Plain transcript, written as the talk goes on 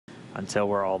until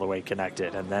we're all the way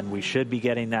connected. And then we should be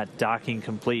getting that docking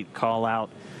complete call out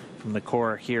from the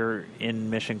core here in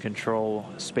Mission Control.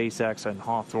 SpaceX and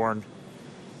Hawthorne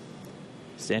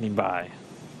standing by.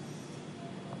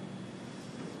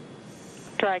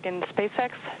 Dragon,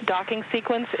 SpaceX docking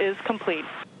sequence is complete.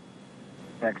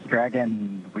 SpaceX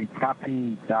Dragon, we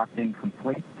copy, docking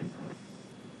complete.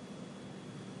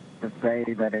 To say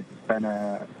that it's been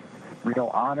a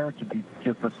real honor to be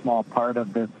just a small part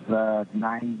of this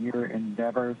 9-year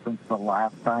endeavor since the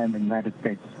last time the United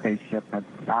States spaceship had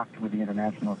docked with the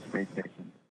International Space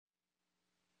Station.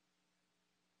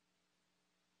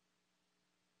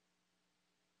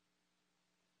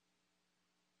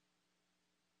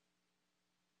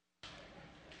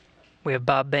 We have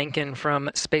Bob Behnken from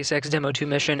SpaceX Demo 2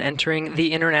 mission entering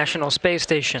the International Space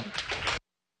Station.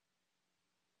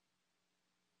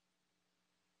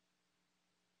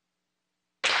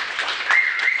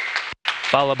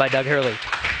 Followed by Doug Hurley.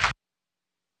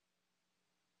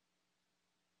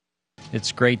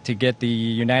 It's great to get the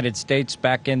United States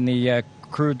back in the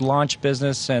crewed launch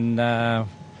business, and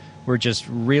we're just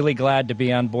really glad to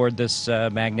be on board this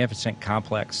magnificent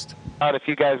complex. If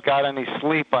you guys got any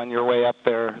sleep on your way up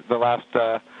there, the last,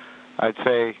 I'd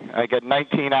say, I get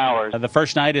 19 hours. The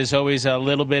first night is always a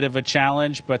little bit of a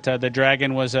challenge, but the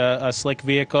Dragon was a slick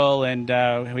vehicle, and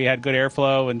we had good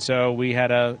airflow, and so we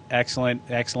had an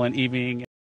excellent evening.